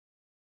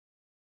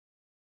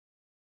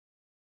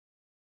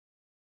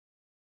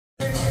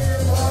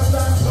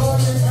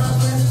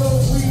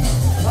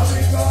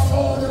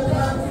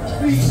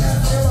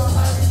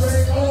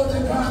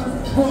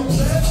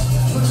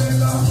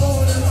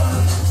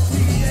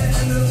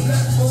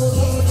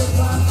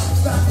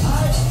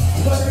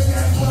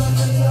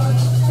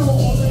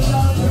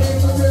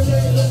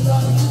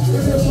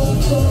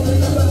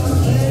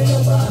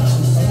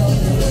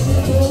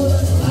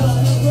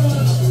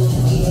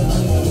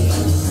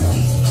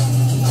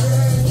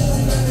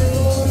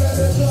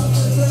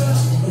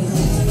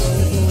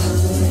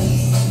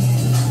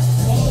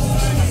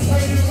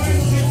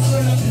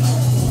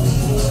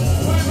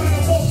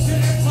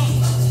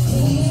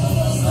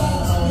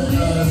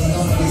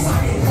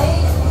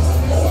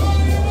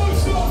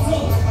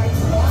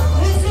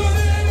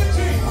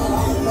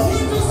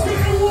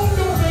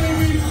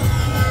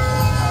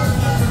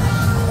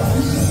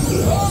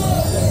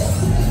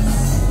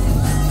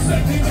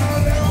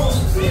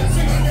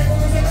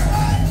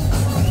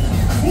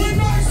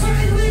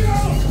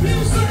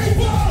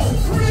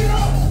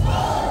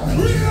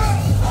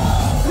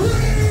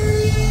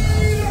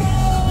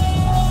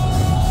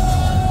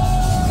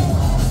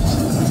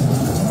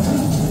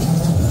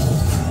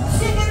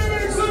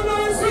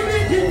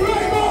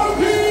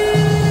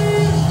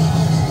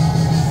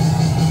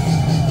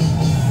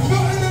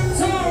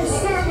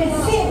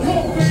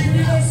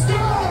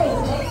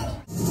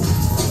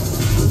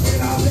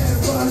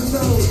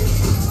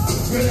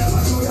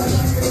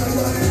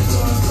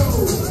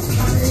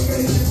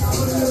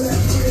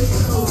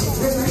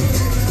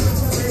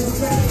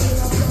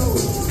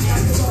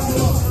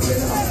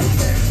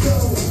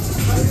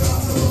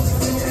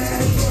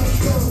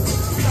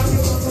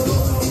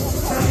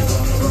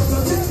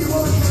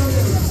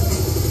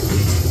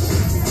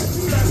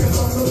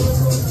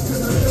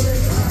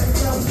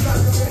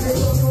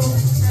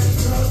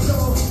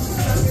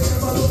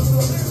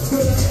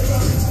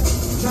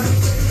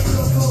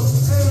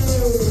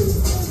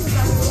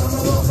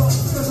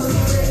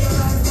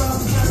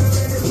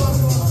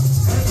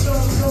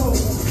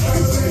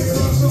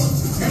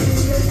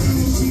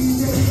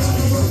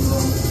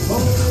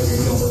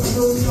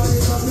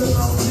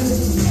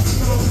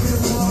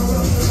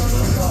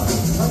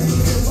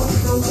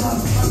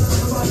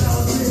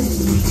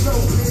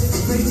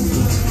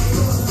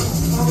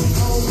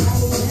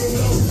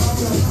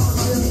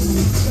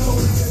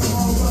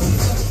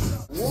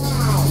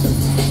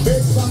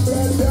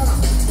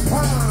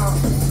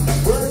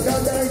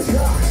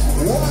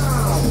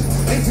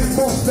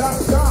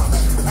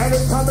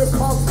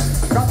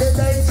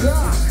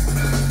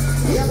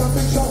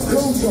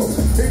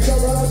Big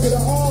shout out to the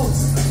arms.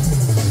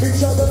 Big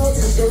shout out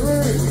to the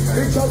Rave.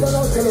 Big shout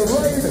out to the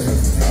Rave.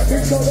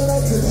 Big shout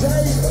out to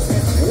Jay.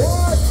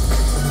 What?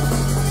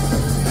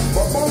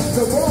 But most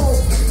of all,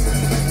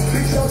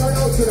 big shout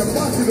out to the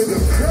massive of the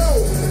show.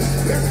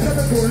 Let's get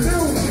it to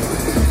Lou.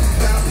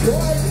 That's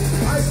right.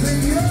 I see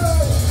you.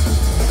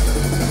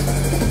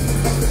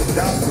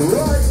 That's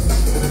right.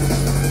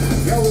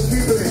 Yo, we're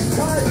keeping it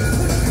tight.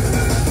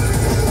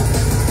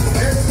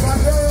 It's my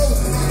girl.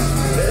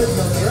 It's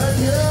my friend,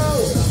 yo.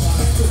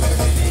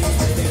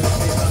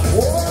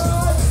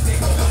 What?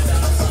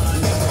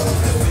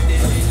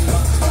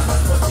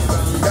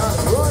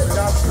 That's right,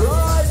 that's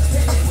right.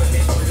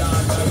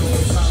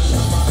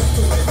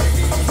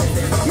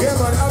 Yeah,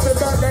 man, happy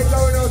birthday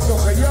going out to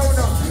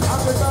Fiona.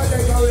 Happy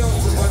birthday going out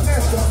to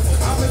Vanessa.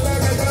 Happy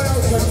birthday going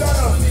out to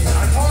Donna.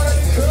 And all of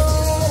the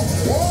crew.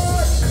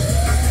 What?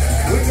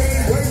 We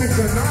ain't waiting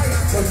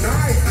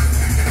tonight.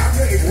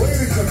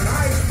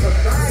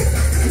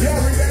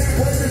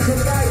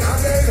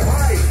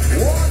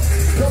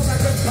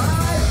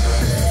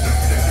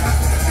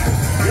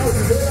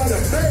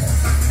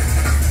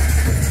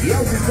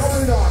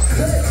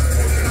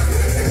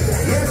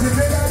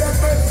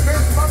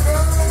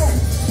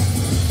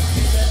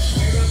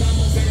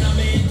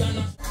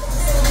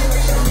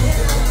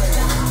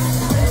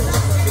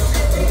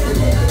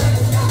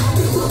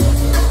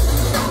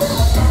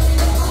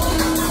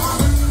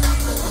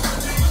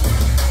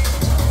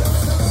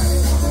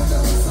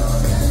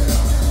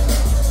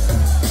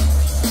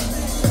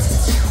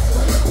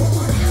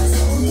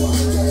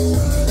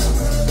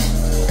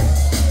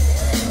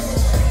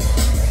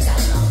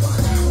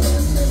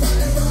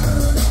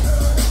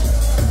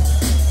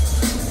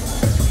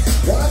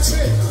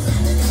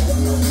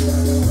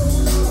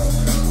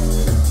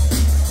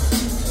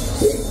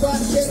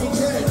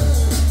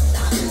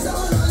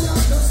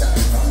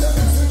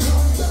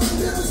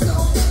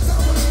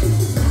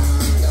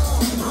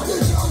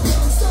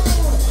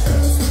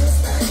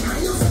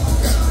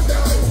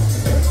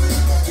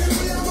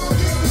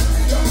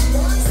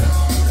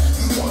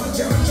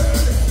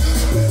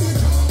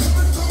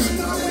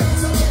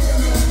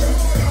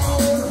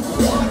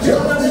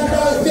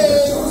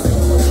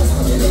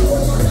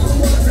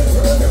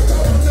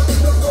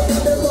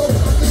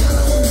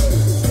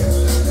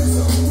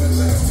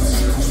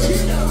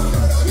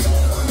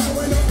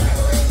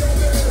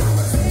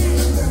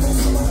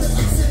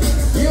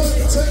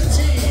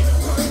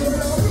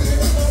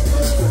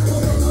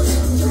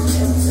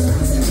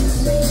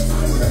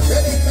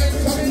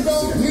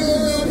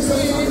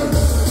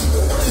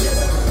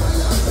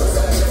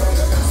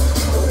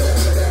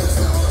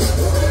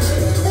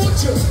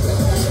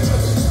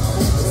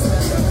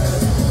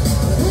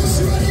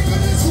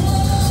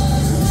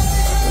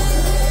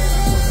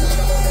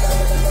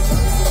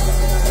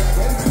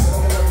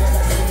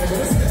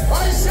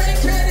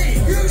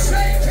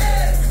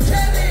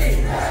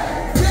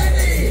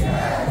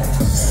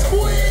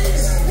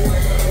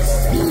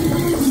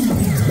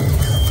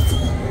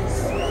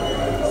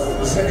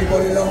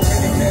 anybody love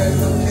Kenny Care,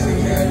 love Kenny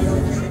Care,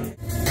 love Kenny Care.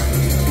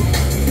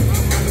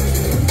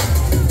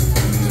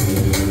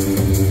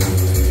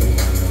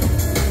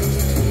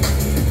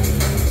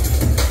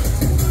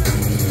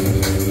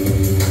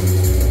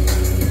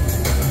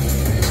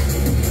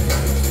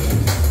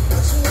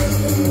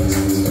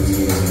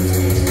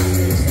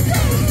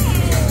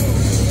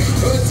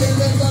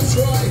 That's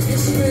right,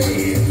 it's me.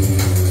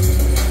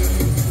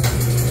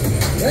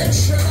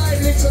 Extra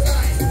lively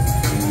tonight.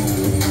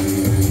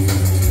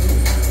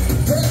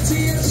 30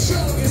 years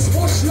strong is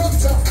much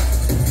longer.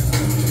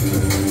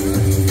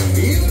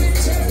 Unit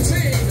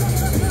 13.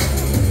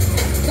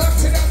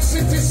 Nottingham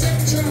City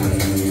Central.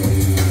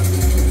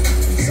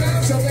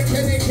 Sounds of the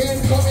Kenny Ken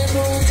coming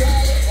round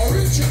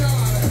original.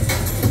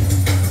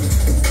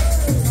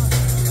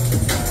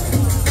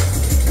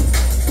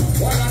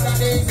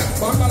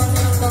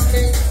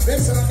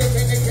 Listen to the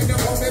Kenny Ken, the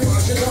homie,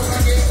 mash it up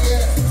again,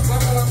 yeah.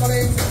 Mamma,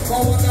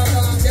 forward and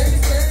down, Kenny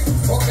Ken.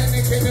 Oh,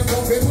 Kenny Ken, the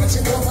homie, mash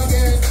it up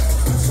again.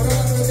 So the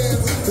one who did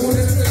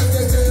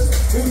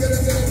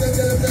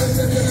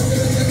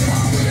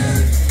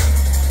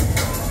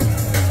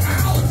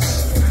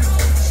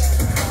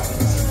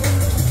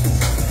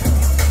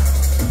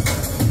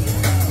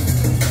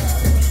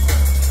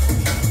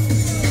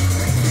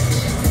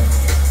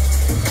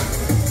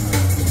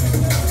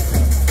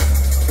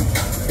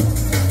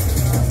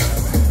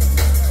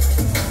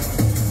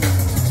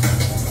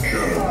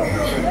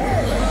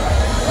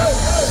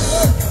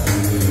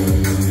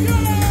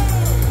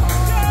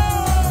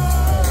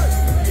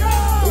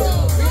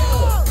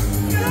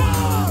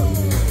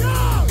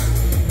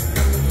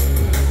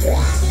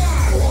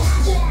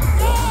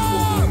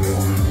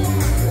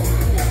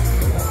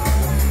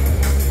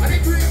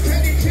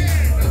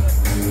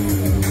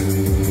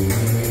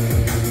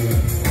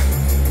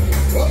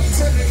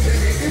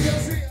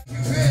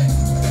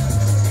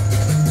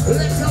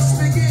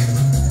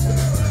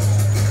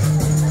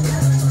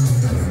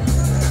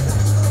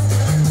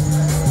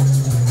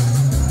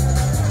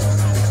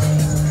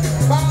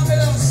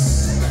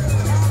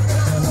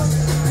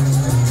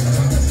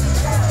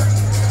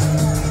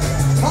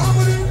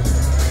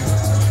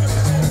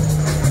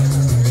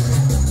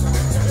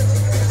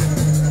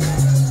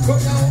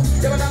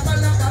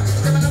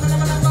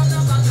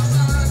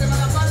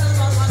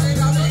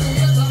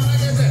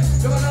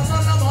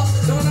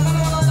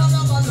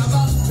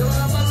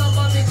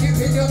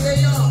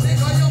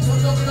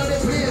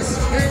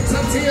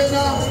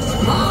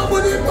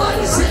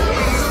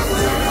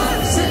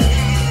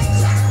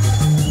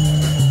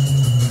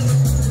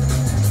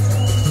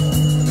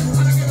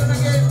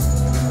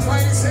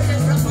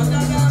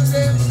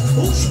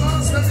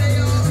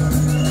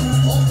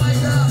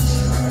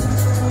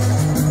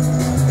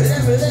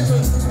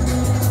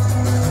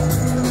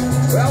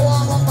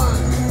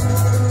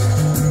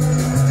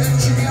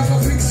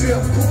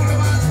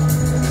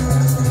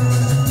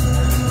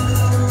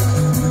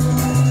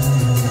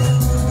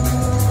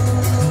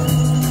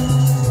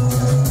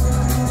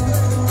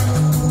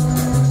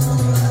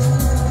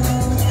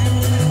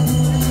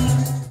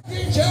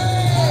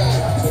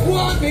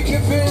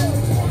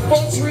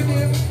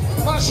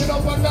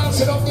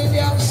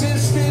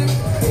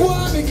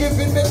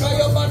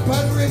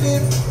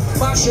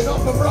mash it up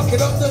and rock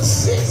it up the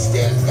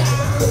system down.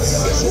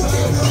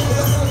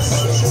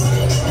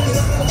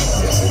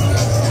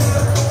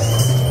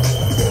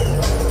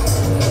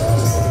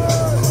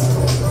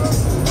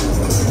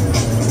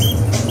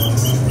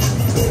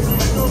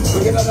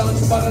 Get it down,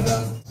 spot it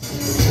down.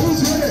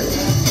 Who's ready?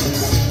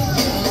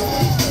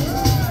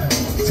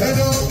 Turn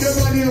up the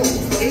volume,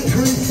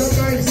 increase the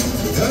bass.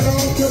 Turn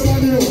up the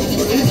volume,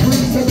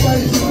 increase the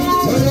bass.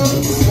 Turn up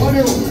the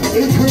volume,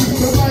 increase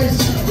the bass.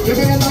 Give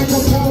me a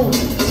microphone,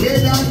 tear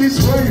down this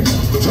rave.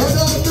 Turn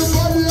up the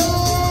volume.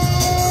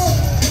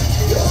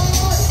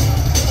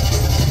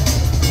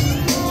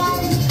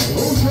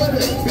 Who's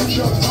ready? Big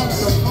shot,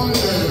 Thompson,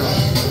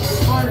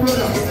 my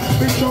brother.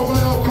 Big shot,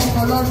 when I'll come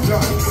a long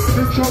time.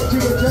 Big shot to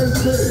the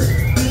JC.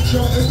 Big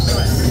shot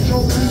inside, big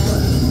shot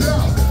inside.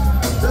 Yeah.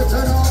 Now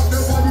turn up the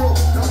volume,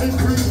 now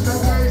increase the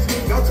bass.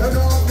 Now turn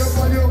up the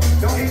volume,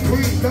 now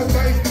increase the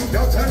bass.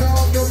 Now turn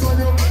up the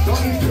volume,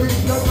 now increase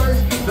the bass.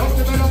 Now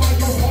turn up the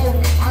microphone,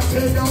 I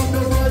take down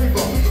the rave.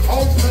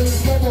 Outface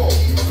bubble,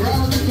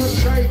 ground is a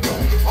shaker.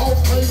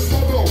 Outface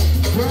bubble,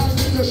 ground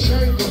is a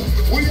shaker.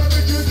 We are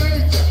the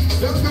Jamaica,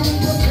 the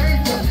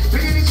lubricator.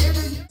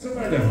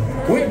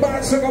 We're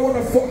about to go on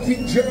a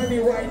fucking journey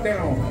right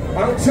now.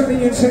 I'm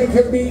telling you, take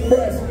a deep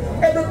breath.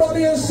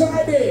 Everybody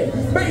inside here,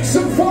 make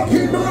some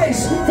fucking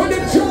noise for the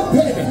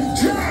jumping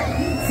Jack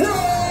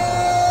Frost!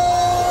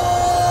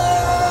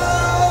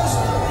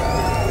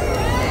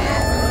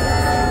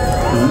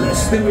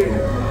 Let's do it.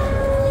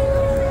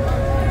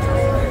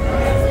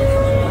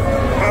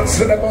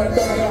 Answer the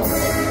Murdyer,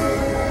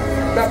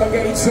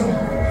 Navigator,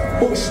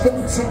 Bush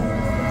Doctor.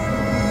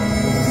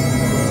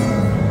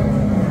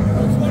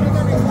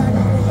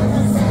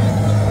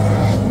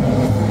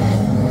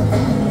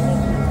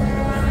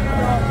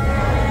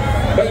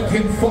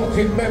 Making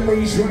fucking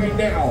memories right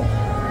now.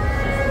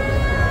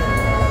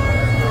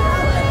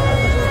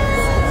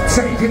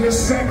 Taking a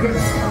second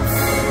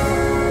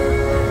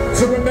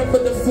to remember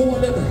the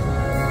fallen.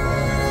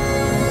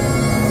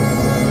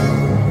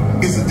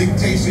 It's a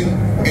dictation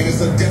and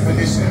it's a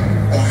definition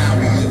on how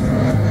we live.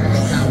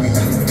 On how we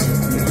live.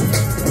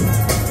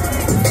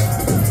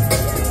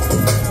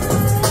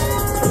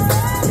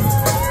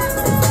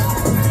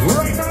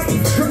 Right now,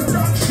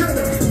 introduction.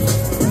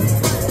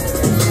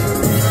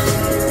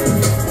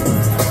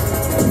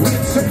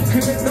 We're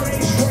taking it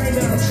nice right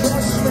now,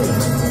 trust me.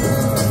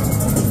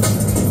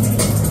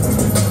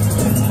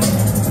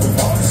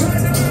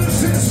 Outside the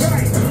music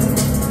side.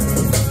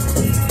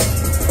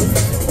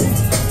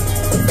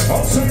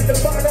 Outside the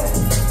bottom.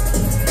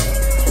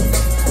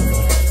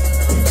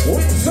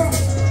 What's up?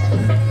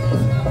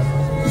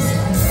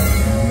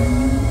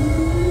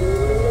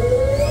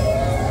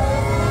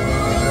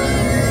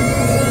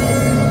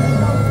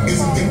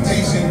 It's a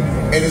dictation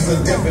and it's a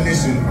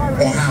definition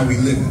on how we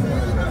live.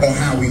 On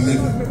how we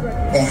live.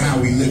 On how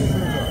we live.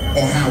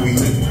 On how we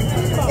live.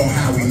 On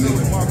how we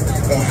live.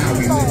 On how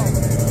we live.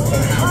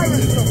 On how we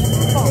live.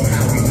 On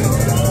how we live.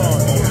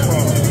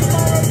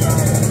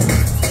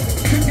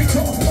 Kick it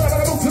off,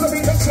 to the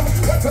beat, let's go.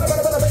 To the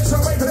better, bass,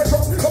 right to the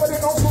top. Coming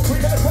in on school,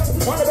 free to the front.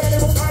 On the band,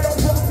 I don't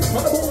drop.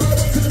 On the boom, I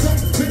went to the top.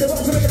 Bring the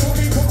ball to the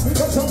tornado.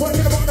 Because I'm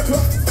working around the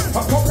clock.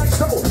 I'm cold like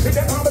snow. In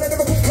that time, but I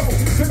never go slow.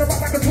 Send about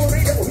like a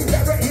tornado.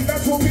 That rain,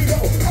 that's what we go.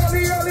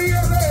 Ollie, ollie,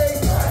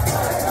 ollie.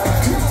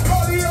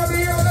 Ollie,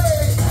 ollie,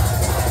 ollie.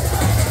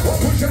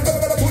 Push it,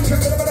 push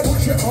it,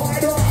 push it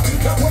harder.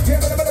 Now push it,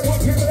 push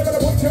it,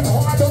 push it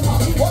harder.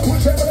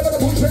 Push it,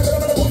 push it,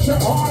 push it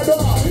harder.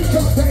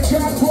 Just take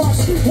your cross.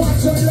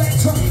 Once a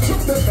letter.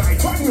 Took the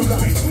night, run your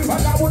life. And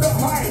I would have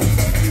hide.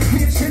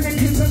 Kids in the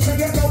kids and say,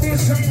 you know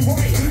this ain't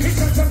right. It's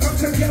time to come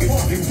together.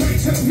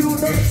 Face and you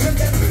know it's in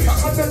them.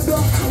 I'm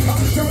underdog.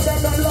 I'm sure that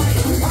the light.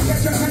 I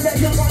get you and that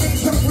your money's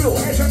so real.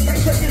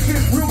 Education, this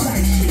is real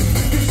life shit.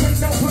 This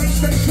ain't no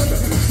PlayStation.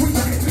 Free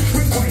night,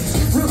 free waste,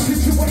 real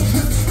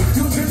situations.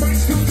 Using my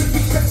skills to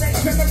teach the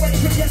next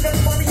generation. Get that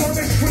money on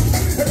the street.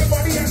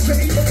 Everybody has to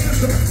eat the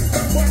music.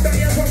 That's what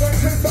they ever want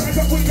to buy.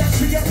 But we got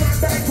to get my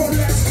bag for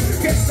less.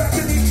 Get stuck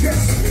in the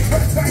chest.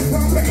 Red back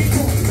from the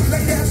eagle.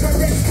 Like that's a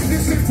rest.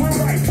 This is real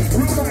life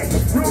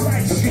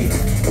shit.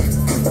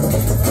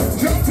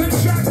 Jumping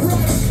Jack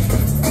Ross.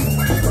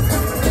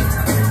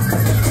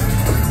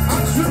 I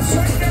should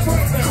say that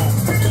right now.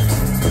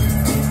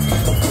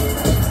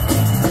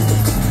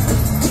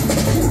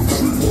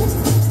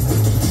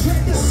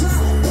 Check this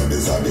out.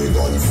 This a the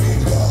gun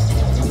finger.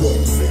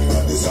 Gun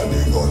finger, this a the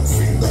gun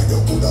finger. You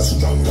coulda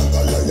strong like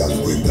a lion,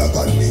 quick like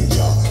a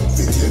ninja.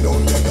 Fit you down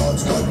the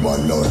dance, bad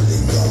man no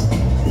linger.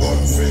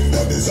 Gun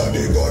finger, this a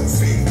the gun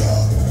finger.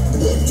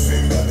 Gun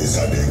finger, this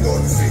a the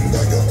gun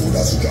finger. You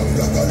coulda strong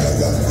like a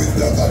lion, quick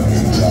like a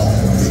ninja.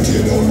 Fit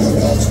you down the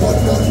dance, bad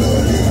man no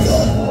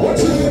linger. What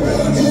you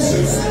want to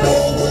see?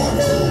 Walk on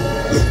through.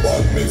 Look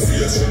on me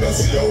face, you know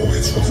see how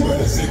it's true.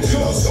 When it's the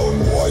killer sound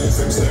boy, if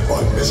him step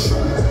on me shoe.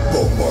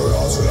 Bumper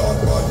ass,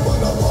 glad bad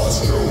man a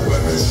pass through.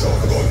 When me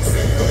shot gun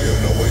finger, you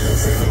know what you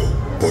feel.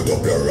 Put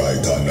up your right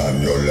hand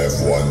and your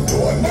left one to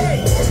one.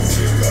 Gun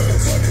finger,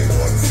 this a the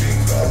gun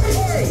finger.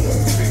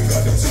 Gun finger,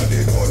 this a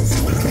the gun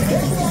finger.